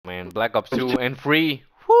Black Ops 2 and 3.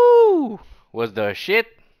 Whoo! Was the shit,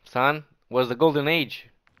 son. Was the golden age.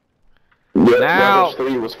 Yeah, Black Now, Ops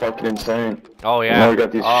 3 was fucking insane. oh yeah. Now we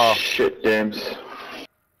got these Oh, shit games.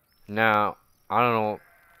 now I don't know.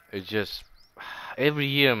 It's just every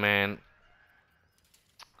year, man.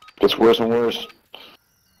 Gets worse and worse.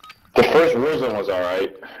 The first Warzone was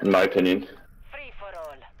alright, in my opinion. Free for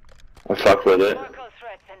all. I fucked with it. Mark all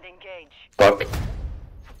threats and engage. Fuck.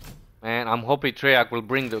 Man, I'm hoping Treyarch will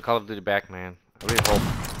bring the Call of Duty back, man. I really hope.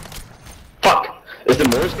 Fuck! Is the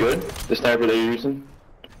Morse good? The sniper that you're using?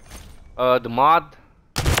 The mod.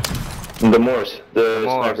 The Morse. The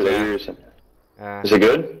Morse, sniper that yeah. you're using. Uh, Is it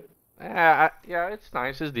good? yeah, it's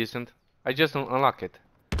nice. It's decent. I just don't unlock it.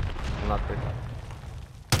 Unlock it.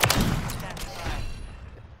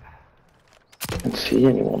 I can't see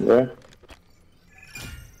anyone, bro.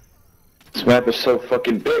 This map is so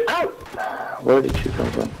fucking big. Ow! Where did you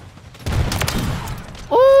come from?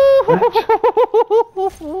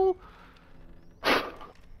 Ooh!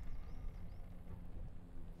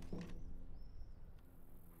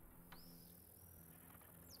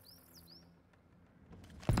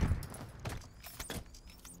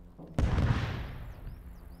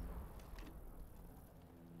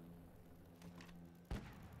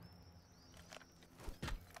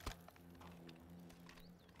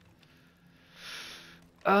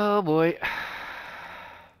 Oh boy.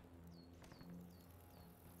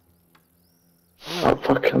 Oh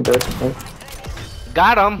fuck, I'm dead. Oh.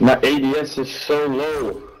 Got him. My ADS is so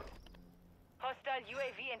low. Hostile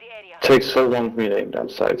UAV in the area. It takes so long for me to aim down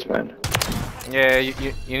sights, man. Yeah,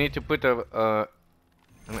 you need to put an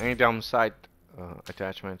aim down sight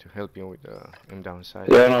attachment to help you with the aim down sight.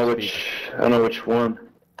 Yeah, I know which one.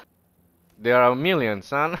 There are millions,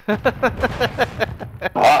 son. Fuck.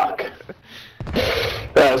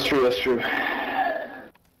 Yeah, that's true, that's true.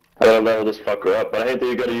 I gotta level this fucker up, but I hate that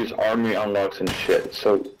you gotta use army unlocks and shit. It's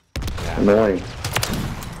so annoying.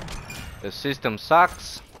 The system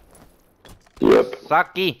sucks. Yep.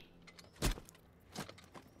 Sucky.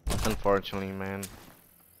 Unfortunately, man.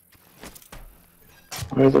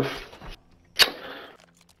 Where the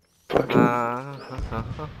fucking...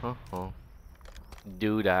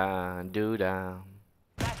 Doo-da, doo-da.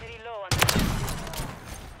 Battery low on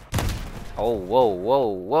Oh, whoa, whoa,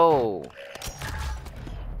 whoa.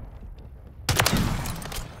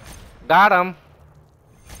 Got him.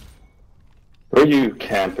 Where are you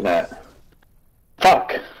camping at?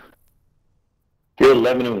 Fuck. You're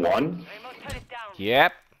 11 and 1? Remote turret down.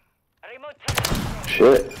 Yep. Remote turret.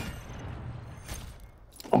 Shit.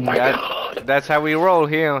 Oh my god. That's how we roll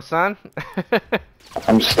here, son.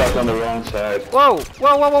 I'm stuck on the wrong side. Whoa,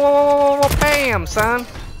 whoa, whoa, whoa, whoa, whoa, whoa, bam, son.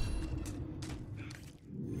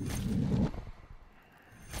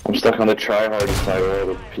 I'm stuck on the try-hard side where all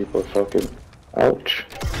the people are fucking... Ouch.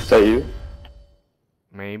 Is that you?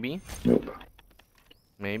 Maybe. Nope.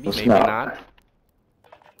 Maybe, It's maybe not. not.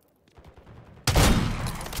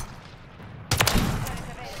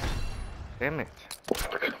 Damn it. Oh,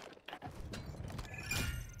 fuck.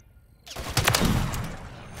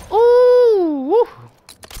 Ooh, woo.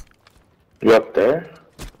 You up there?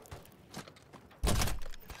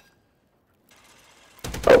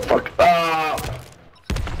 Oh fuck. Ah!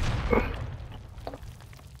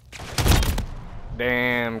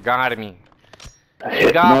 Damn, got me.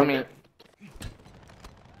 Hit Got mark. me.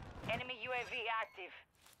 Enemy UAV active.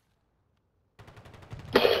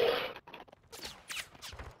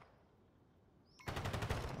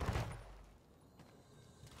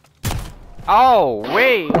 Oh,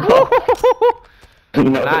 wait. No,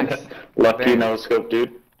 Nice. Lucky Damn. no scope,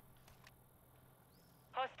 dude.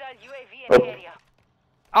 Hostile UAV in the area.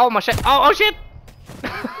 Oh, my shit. Oh, shit.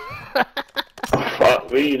 Oh,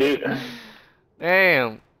 fuck me, dude.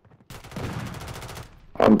 Damn.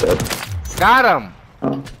 I'm dead. Got him.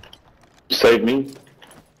 Oh. Save me.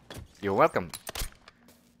 You're welcome.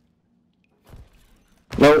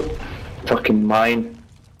 No. Fucking mine.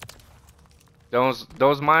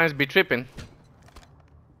 Those mines be tripping.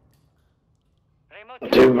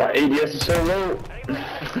 Remote Dude, my ADS is so low. Enemy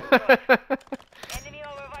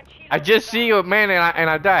overwatch shield. I just see you, man, and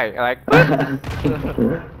I die. Like,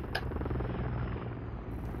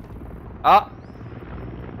 oh,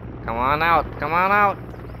 come on out, come on out.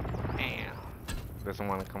 Damn, doesn't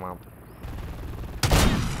want to come out.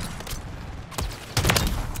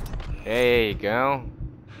 There you go.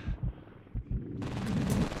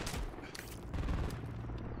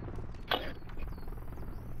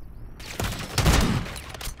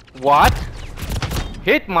 What?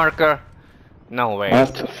 Hit marker? No way.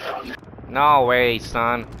 What the fuck? No way,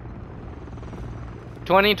 son.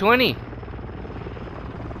 2020.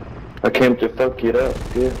 I came to fuck it up,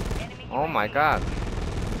 yeah. Oh my god.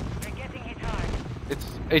 We're getting hit hard.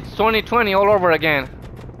 It's 2020 all over again.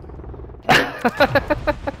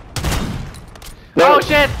 No. Oh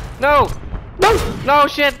shit! No! No. No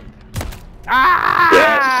shit!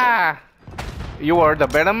 Ah! You are the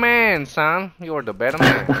better man, son. You are the better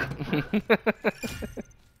man.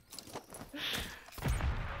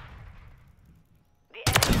 The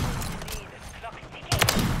enemy is in the lead. Clock ticking.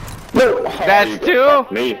 No. Oh, That's you two.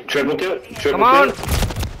 fuck me. Triple kill. Triple Come on! kill.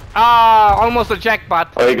 Ah, almost a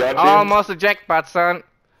jackpot. Oh, he got you? Almost a jackpot, son.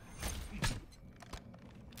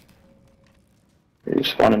 Are you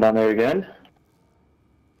spawning down there again?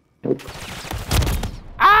 Nope.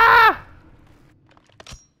 Ah!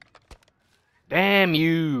 Damn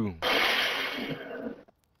you!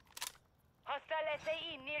 Hostile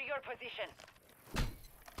SAE near your position.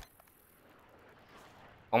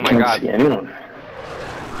 Oh my Can't god. see anyone.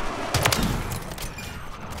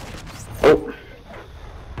 Oh.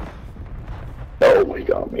 Oh, he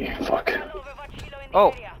got me. Fuck. Hostile Overwatch helo in the Oh.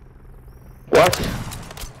 area. What?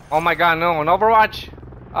 Oh my god, no, an Overwatch?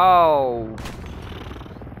 Oh.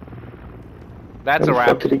 That's a Where the wrap.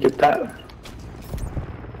 fuck did he get that?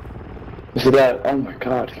 Is it that? Oh my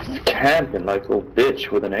god, he's camping like a little bitch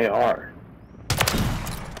with an AR.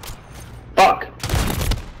 Fuck!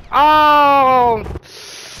 Oh!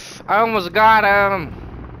 I almost got him.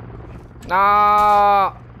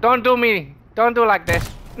 No, don't do me. Don't do like this.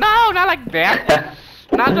 No, not like that.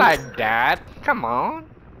 Not like that. Come on.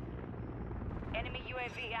 Enemy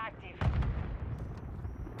UAV active.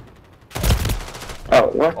 Oh,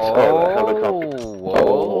 what? Oh, a helicopter.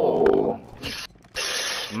 whoa.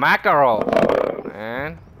 Mackerel,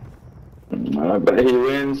 man. I bet he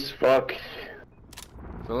wins. Fuck.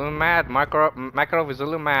 He's a little mad. Makarov is a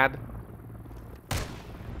little mad.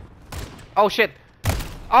 Oh shit.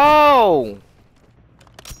 Oh.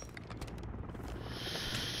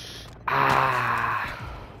 Ah.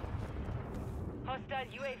 Hostile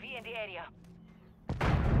UAV in the area.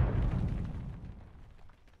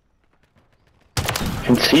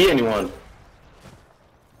 Can't see anyone.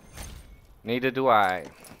 Neither do I.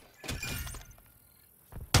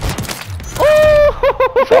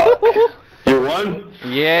 Fuck. You won?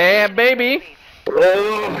 Yeah, baby.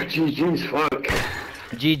 Oh, GG's, fuck.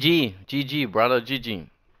 GG, brother, GG.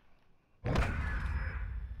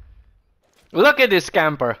 Look at this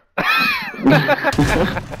scamper.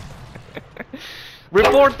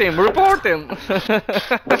 Report him, report him.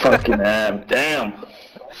 Fucking damn.